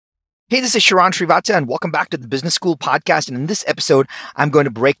Hey, this is Sharran Srivatsaa, and welcome back to the Business School podcast. And in this episode, I'm going to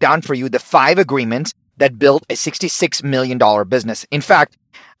break down for you the 5 agreements that built a $66 million business. In fact,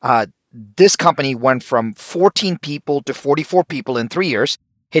 this company went from 14 people to 44 people in 3 years,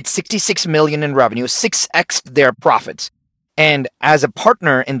 hit $66 million in revenue, 6x their profits. And as a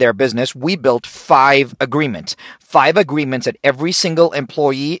partner in their business, we built 5 agreements that every single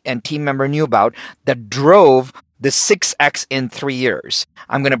employee and team member knew about that drove the 6x in 3 years.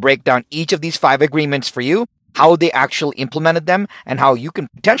 I'm going to break down each of these 5 agreements for you, how they actually implemented them, and how you can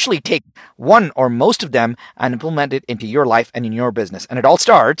potentially take one or most of them and implement it into your life and in your business. And it all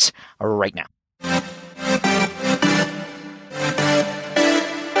starts right now.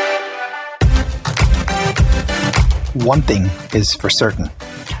 One thing is for certain.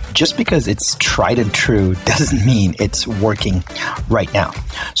 Just because it's tried and true doesn't mean it's working right now.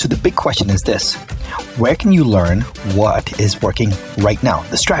 So the big question is this: where can you learn what is working right now?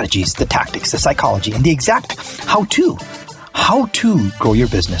 The strategies, the tactics, the psychology, and the exact how-to. How to grow your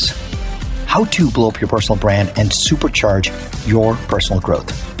business. How to blow up your personal brand and supercharge your personal growth.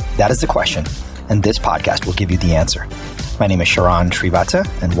 That is the question, and this podcast will give you the answer. My name is Sharran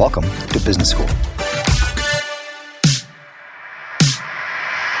Srivatsaa, and welcome to Business School.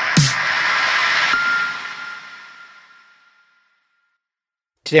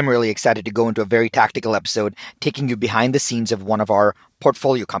 Today, I'm really excited to go into a very tactical episode, taking you behind the scenes of one of our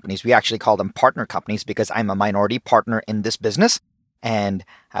portfolio companies. We actually call them partner companies because I'm a minority partner in this business and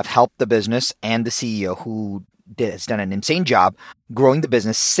have helped the business and the CEO, who has done an insane job growing the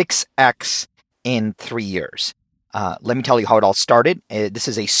business 6x in 3 years. Let me tell you how it all started. This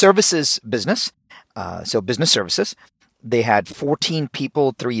is a services business, so business services. They had 14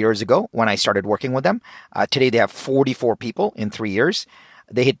 people 3 years ago when I started working with them. Today, they have 44 people in 3 years.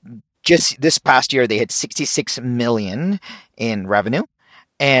 They hit just this past year, they hit $66 million in revenue,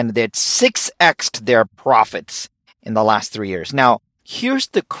 and they had 6x'd their profits in the last 3 years. Now, here's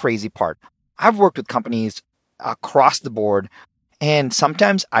the crazy part. I've worked with companies across the board, and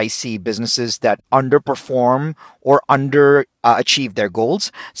sometimes I see businesses that underperform or underachieve their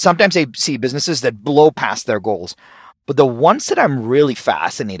goals. Sometimes I see businesses that blow past their goals. But the ones that I'm really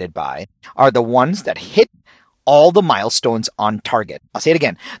fascinated by are the ones that hit all the milestones on target. I'll say it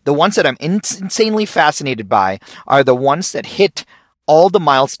again. The ones that I'm insanely fascinated by are the ones that hit all the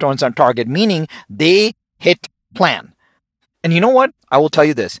milestones on target, meaning they hit plan. And you know what? I will tell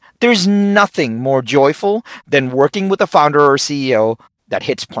you this. There's nothing more joyful than working with a founder or CEO that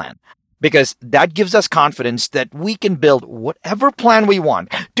hits plan, because that gives us confidence that we can build whatever plan we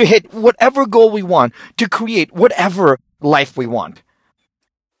want, to hit whatever goal we want, to create whatever life we want.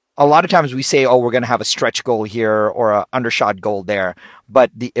 A lot of times we say, oh, we're going to have a stretch goal here or an undershot goal there. But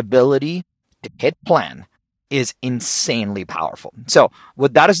the ability to hit plan is insanely powerful. So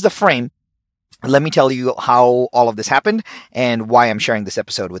with that as the frame, let me tell you how all of this happened and why I'm sharing this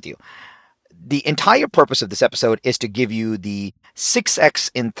episode with you. The entire purpose of this episode is to give you the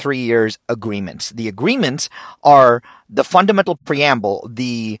 6x in 3 years agreements. The agreements are the fundamental preamble,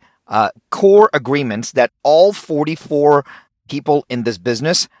 the core agreements that all 44 people in this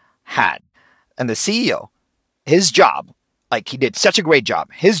business had. And the CEO, his job, he did such a great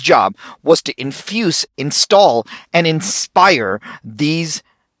job. His job was to install, and inspire these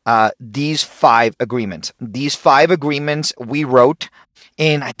 5 agreements. These 5 agreements we wrote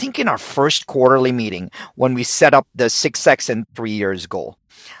in our first quarterly meeting when we set up the 6x in 3 years goal.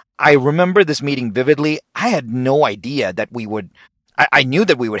 I remember this meeting vividly. I had no idea that I knew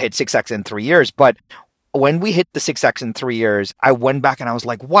that we would hit 6x in 3 years, but when we hit the 6x in 3 years, I went back and I was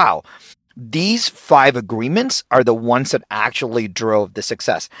like, wow, these 5 agreements are the ones that actually drove the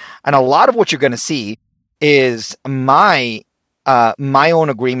success. And a lot of what you're going to see is my own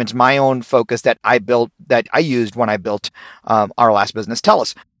agreements, my own focus that I used when I built our last business,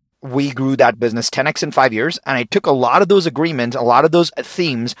 TELUS. We grew that business 10x in 5 years, and I took a lot of those agreements, a lot of those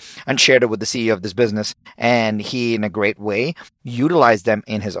themes, and shared it with the CEO of this business, and he, in a great way, utilized them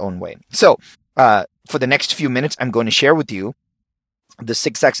in his own way. So, for the next few minutes, I'm going to share with you the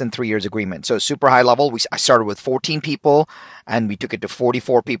 6x in 3 years agreement. So super high level, I started with 14 people and we took it to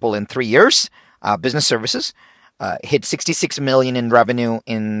 44 people in 3 years. Business services hit $66 million in revenue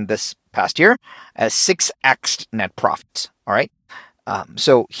in this past year, as 6x net profits. All right.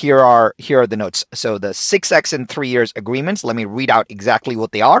 So here are the notes. So the 6x in 3 years agreements, let me read out exactly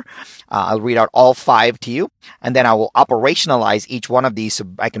what they are. I'll read out all 5 to you, and then I will operationalize each one of these so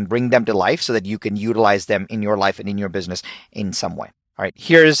I can bring them to life so that you can utilize them in your life and in your business in some way. All right,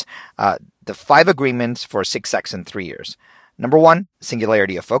 here's the 5 agreements for 6x in 3 years. Number 1,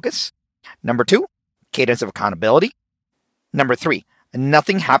 singularity of focus. Number 2, cadence of accountability. Number 3,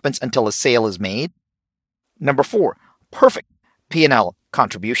 nothing happens until a sale is made. Number 4, perfect P&L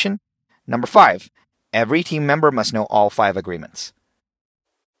contribution. Number 5, every team member must know all 5 agreements.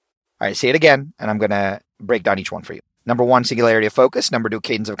 All right, say it again, and I'm going to break down each one for you. Number 1, singularity of focus. Number 2,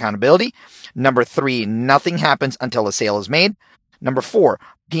 cadence of accountability. Number 3, nothing happens until a sale is made. Number 4,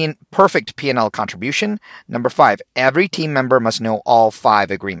 perfect P&L contribution. Number 5, every team member must know all 5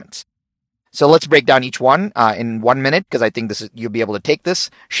 agreements. So let's break down each one in 1 minute, because I think you'll be able to take this,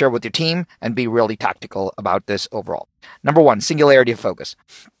 share with your team, and be really tactical about this overall. Number 1, singularity of focus.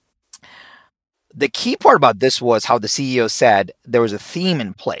 The key part about this was how the CEO said there was a theme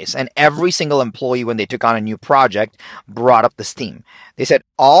in place, and every single employee, when they took on a new project, brought up this theme. They said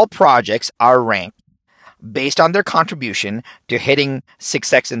all projects are ranked based on their contribution to hitting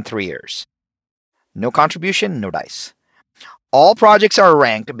 6x in 3 years. No contribution, no dice. All projects are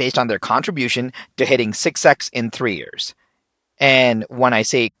ranked based on their contribution to hitting 6x in 3 years. And when I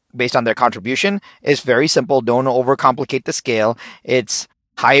say based on their contribution, it's very simple. Don't overcomplicate the scale. It's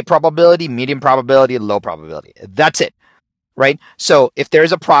high probability, medium probability, low probability. That's it, right? So if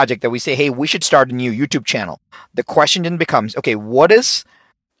there's a project that we say, hey, we should start a new YouTube channel, the question then becomes, okay,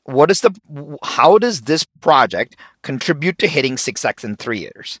 how does this project contribute to hitting 6x in 3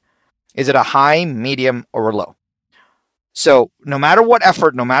 years? Is it a high, medium, or a low? So no matter what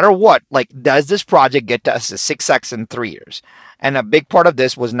effort, no matter what, does this project get to us to 6x in 3 years? And a big part of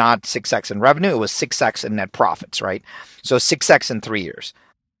this was not 6x in revenue, it was 6x in net profits, right? So 6x in 3 years.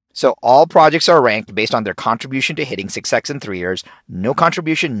 So all projects are ranked based on their contribution to hitting 6x in 3 years. No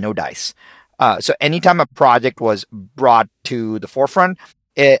contribution, no dice. So anytime a project was brought to the forefront,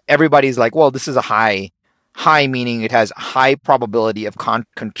 everybody's like, well, this is a high, meaning it has high probability of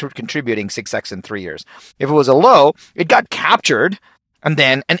contributing 6x in 3 years. If it was a low, it got captured and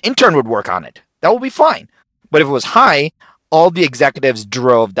then an intern would work on it. That would be fine. But if it was high, all the executives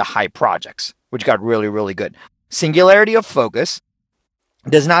drove the high projects, which got really, really good. Singularity of focus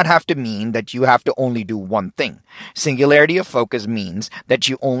does not have to mean that you have to only do one thing. Singularity of focus means that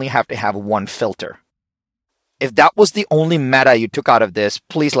you only have to have one filter. If that was the only meta you took out of this,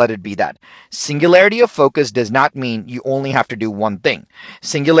 please let it be that. Singularity of focus does not mean you only have to do one thing.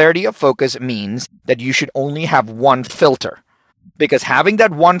 Singularity of focus means that you should only have one filter. Because having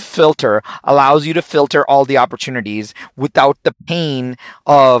that one filter allows you to filter all the opportunities without the pain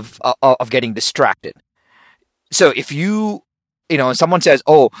of getting distracted. So if someone says,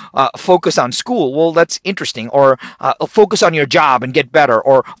 focus on school. Well, that's interesting. Or focus on your job and get better.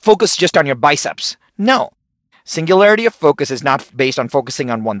 Or focus just on your biceps. No. Singularity of focus is not based on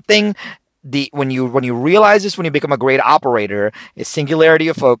focusing on one thing. When you realize this, when you become a great operator, singularity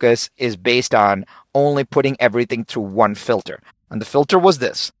of focus is based on only putting everything through one filter. And the filter was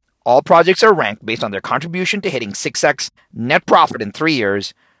this. All projects are ranked based on their contribution to hitting 6x net profit in 3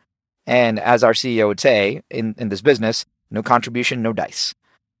 years. And as our CEO would say in this business, no contribution, no dice.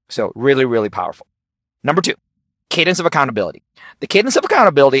 So really, really powerful. Number 2, cadence of accountability. The cadence of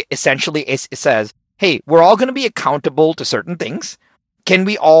accountability essentially says, hey, we're all going to be accountable to certain things. Can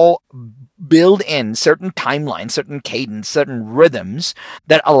we all build in certain timelines, certain cadence, certain rhythms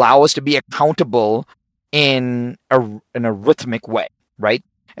that allow us to be accountable in a rhythmic way, right?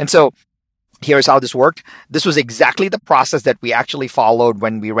 And so here's how this worked. This was exactly the process that we actually followed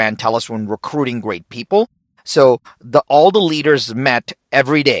when we ran TELUS when recruiting great people. So all the leaders met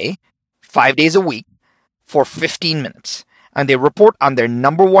every day, 5 days a week, for 15 minutes. And they report on their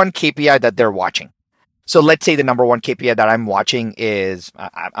number one KPI that they're watching. So let's say the number one KPI that I'm watching is,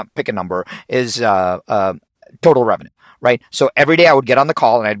 pick a number, is total revenue, right? So every day I would get on the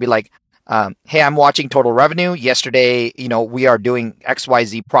call and I'd be like, hey, I'm watching total revenue. Yesterday, we are doing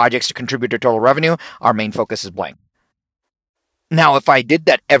XYZ projects to contribute to total revenue. Our main focus is blank. Now, if I did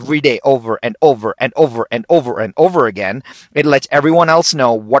that every day over and over and over and over and over again, it lets everyone else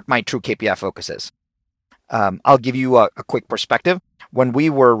know what my true KPI focus is. I'll give you a quick perspective. When we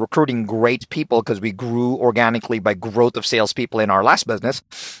were recruiting great people, because we grew organically by growth of salespeople in our last business,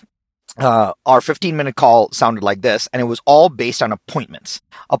 our 15-minute call sounded like this, and it was all based on appointments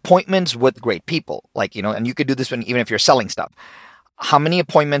with great people. And you could do this even if you're selling stuff. How many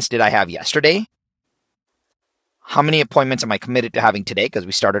appointments did I have yesterday? How many appointments am I committed to having today? Because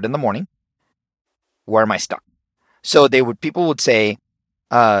we started in the morning. Where am I stuck? So people would say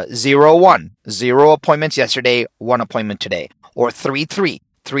 0, 1, 0 appointments yesterday, 1 appointment today, or 3, 3.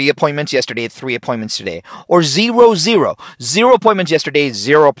 3 appointments yesterday, 3 appointments today. Or 0, 0. 0 appointments yesterday,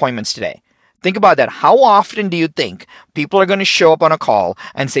 0 appointments today. Think about that. How often do you think people are going to show up on a call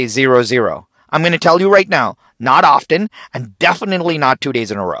and say 0, 0? I'm going to tell you right now, not often, and definitely not 2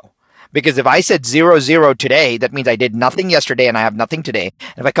 days in a row. Because if I said 0-0 today, that means I did nothing yesterday and I have nothing today.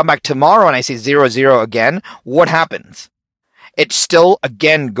 And if I come back tomorrow and I say 0-0 again, what happens? It still,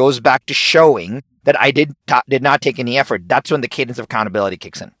 again, goes back to showing that I did not take any effort. That's when the cadence of accountability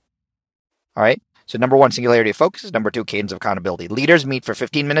kicks in. All right? So number one, singularity of focus. Number two, cadence of accountability. Leaders meet for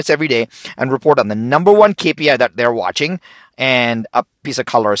 15 minutes every day and report on the number one KPI that they're watching and a piece of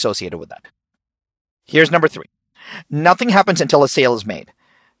color associated with that. Here's number three. Nothing happens until a sale is made.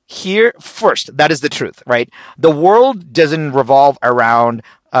 Here, first, that is the truth, right? The world doesn't revolve around,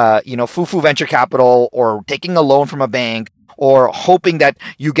 foo-foo venture capital or taking a loan from a bank or hoping that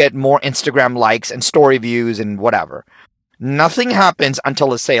you get more Instagram likes and story views and whatever. Nothing happens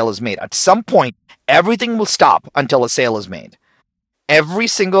until a sale is made. At some point, everything will stop until a sale is made. Every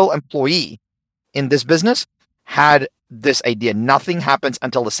single employee in this business had this idea. Nothing happens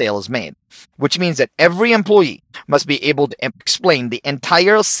until the sale is made, which means that every employee must be able to explain the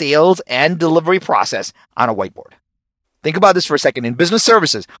entire sales and delivery process on a whiteboard. Think about this for a second. In business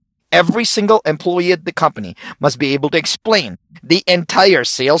services, every single employee at the company must be able to explain the entire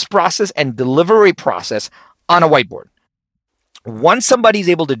sales process and delivery process on a whiteboard. Once somebody's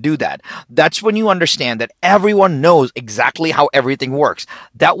able to do that, that's when you understand that everyone knows exactly how everything works.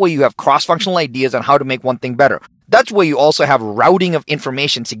 That way you have cross-functional ideas on how to make one thing better. That's where you also have routing of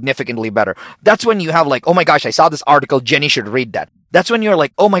information significantly better. That's when you have like, oh my gosh, I saw this article, Jenny should read that. That's when you're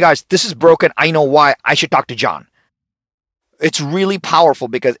like, oh my gosh, this is broken, I know why, I should talk to John. It's really powerful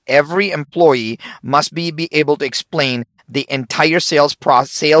because every employee must be able to explain the entire sales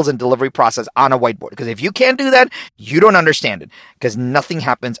and delivery process on a whiteboard. Because if you can't do that, you don't understand it. Because nothing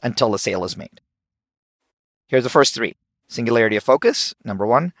happens until a sale is made. Here's the first three. Singularity of focus, number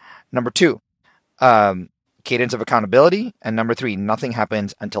one. Number two, cadence of accountability. And number three, nothing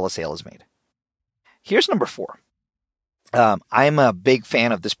happens until a sale is made. Here's number four. I'm a big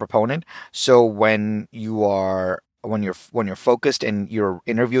fan of this proponent. So when you're focused and you're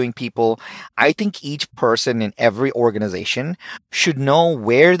interviewing people, I think each person in every organization should know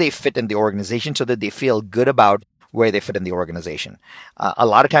where they fit in the organization so that they feel good about where they fit in the organization. A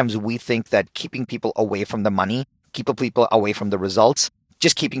lot of times we think that keeping people away from the money, keeping people away from the results,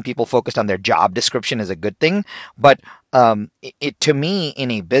 just keeping people focused on their job description is a good thing. But to me,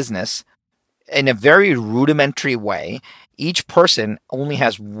 in a business, in a very rudimentary way, each person only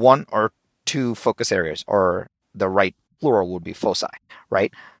has one or two focus areas, or the right plural would be foci,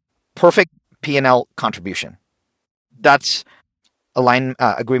 right? Perfect P&L contribution. That's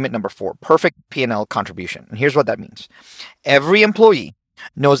agreement number 4. Perfect P&L contribution. And here's what that means. Every employee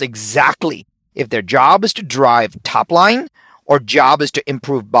knows exactly if their job is to drive top line or job is to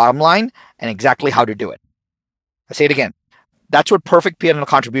improve bottom line, and exactly how to do it. I say it again. That's what perfect P&L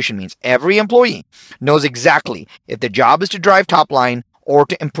contribution means. Every employee knows exactly if the job is to drive top line or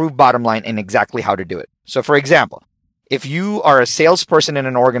to improve bottom line, and exactly how to do it. So for example, if you are a salesperson in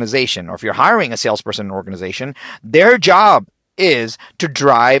an organization, or if you're hiring a salesperson in an organization, their job is to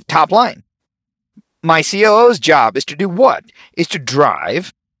drive top line. My COO's job is to do what? Is to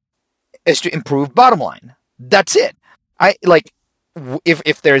improve bottom line. That's it.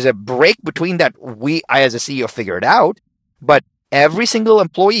 If there's a break between that, I as a CEO figure it out, but every single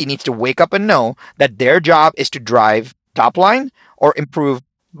employee needs to wake up and know that their job is to drive top line or improve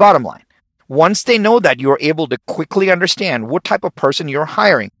bottom line. Once they know that, you're able to quickly understand what type of person you're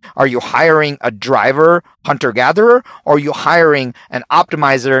hiring. Are you hiring a driver, hunter-gatherer, or are you hiring an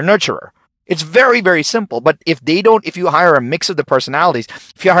optimizer, nurturer? It's very, very simple. But if you hire a mix of the personalities,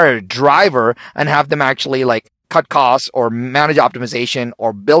 if you hire a driver and have them actually cut costs or manage optimization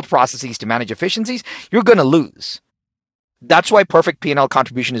or build processes to manage efficiencies, you're going to lose. That's why perfect P&L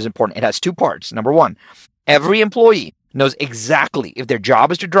contribution is important. It has 2 parts. Number 1, every employee knows exactly if their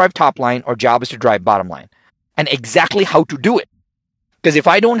job is to drive top line or job is to drive bottom line, and exactly how to do it. Because if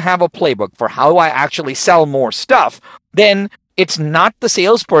I don't have a playbook for how I actually sell more stuff, then it's not the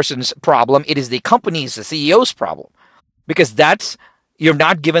salesperson's problem. It is the company's, the CEO's problem. Because you're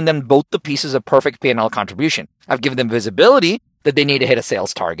not giving them both the pieces of perfect P&L contribution. I've given them visibility that they need to hit a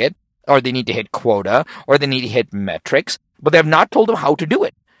sales target, or they need to hit quota, or they need to hit metrics, but they have not told them how to do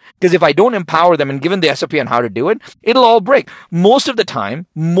it. Because if I don't empower them and give them the SOP on how to do it, it'll all break. Most of the time,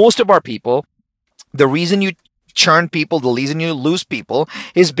 most of our people, the reason you churn people, the reason you lose people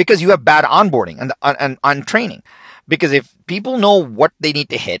is because you have bad onboarding and training. Because if people know what they need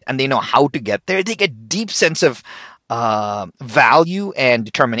to hit and they know how to get there, they get deep sense of value and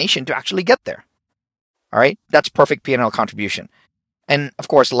determination to actually get there. All right? That's perfect P&L contribution. And of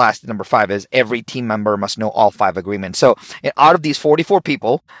course, last, number 5 is every team member must know all 5 agreements. So out of these 44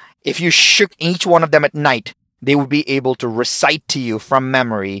 people, if you shook each one of them at night they would be able to recite to you from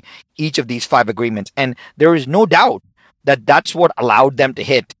memory each of these 5 agreements. And there is no doubt that that's what allowed them to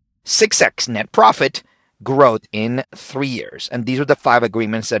hit 6x net profit growth in 3 years. And these were the 5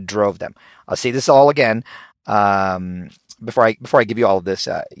 agreements that drove them. I'll say this all again. Before I give you all of this,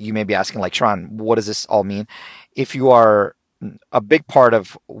 you may be asking, like, Sharran, what does this all mean? If you are a big part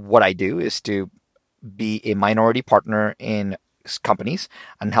of what I do is to be a minority partner in companies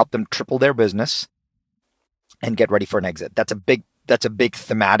and help them triple their business and get ready for an exit. That's a big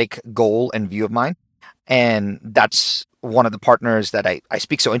thematic goal and view of mine. And that's one of the partners that I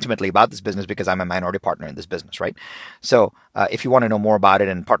speak so intimately about this business because I'm a minority partner in this business, right? So if you want to know more about it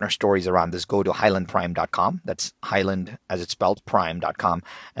and partner stories around this, go to highlandprime.com. That's Highland as it's spelled, prime.com.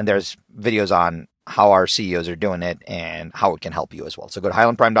 And there's videos on how our CEOs are doing it and how it can help you as well. So go to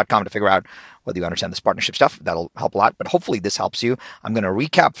highlandprime.com to figure out whether you understand this partnership stuff. That'll help a lot. But hopefully this helps you. I'm going to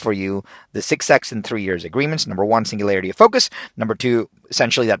recap for you the 6x in 3 years agreements. Number 1, singularity of focus. Number 2,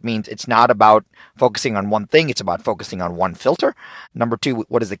 essentially that means it's not about focusing on one thing. It's about focusing on one filter. Number 2,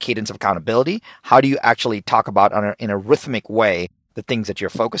 what is the cadence of accountability? How do you actually talk about in a rhythmic way the things that you're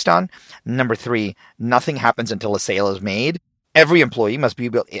focused on? Number 3, nothing happens until a sale is made. Every employee must be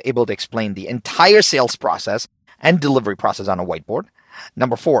able to explain the entire sales process and delivery process on a whiteboard.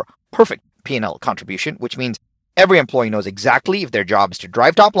 Number 4, perfect P&L contribution, which means every employee knows exactly if their job is to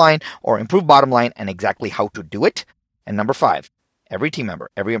drive top line or improve bottom line and exactly how to do it. And number 5, every team member,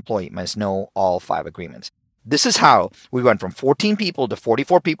 every employee must know all 5 agreements. This is how we went from 14 people to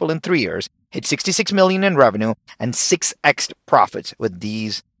 44 people in 3 years, hit $66 million in revenue, and 6x profits with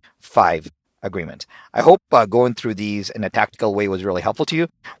these 5 agreement. I hope going through these in a tactical way was really helpful to you.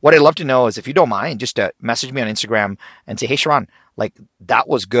 What I'd love to know is, if you don't mind, just message me on Instagram and say, hey, Sharran, like, that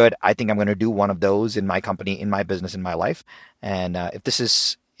was good. I think I'm going to do one of those in my company, in my business, in my life. And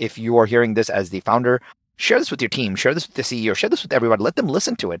if you are hearing this as the founder, share this with your team, share this with the CEO, share this with everybody. Let them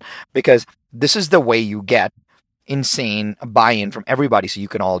listen to it, because this is the way you get insane buy-in from everybody, so you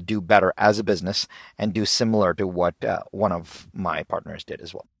can all do better as a business and do similar to what one of my partners did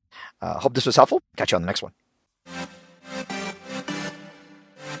as well. Hope this was helpful. Catch you on the next one.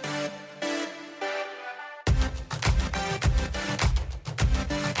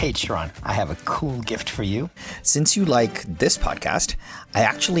 Hey, Sharran, I have a cool gift for you. Since you like this podcast, I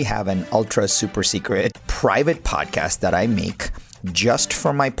actually have an ultra super secret private podcast that I make just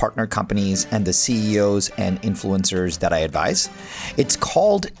for my partner companies and the CEOs and influencers that I advise. It's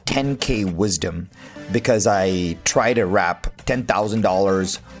called 10K Wisdom, because I try to wrap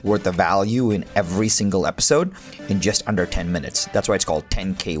 $10,000 worth of value in every single episode in just under 10 minutes. That's why it's called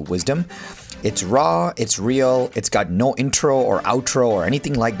 10K Wisdom. It's raw, it's real, it's got no intro or outro or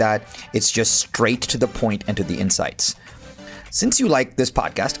anything like that. It's just straight to the point and to the insights. Since you like this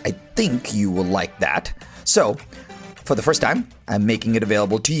podcast, I think you will like that. So, for the first time, I'm making it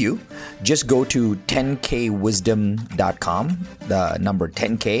available to you. Just go to 10kwisdom.com, the number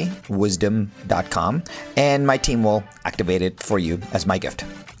 10kwisdom.com, and my team will activate it for you as my gift.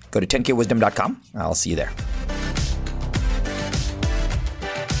 Go to 10kwisdom.com. I'll see you there.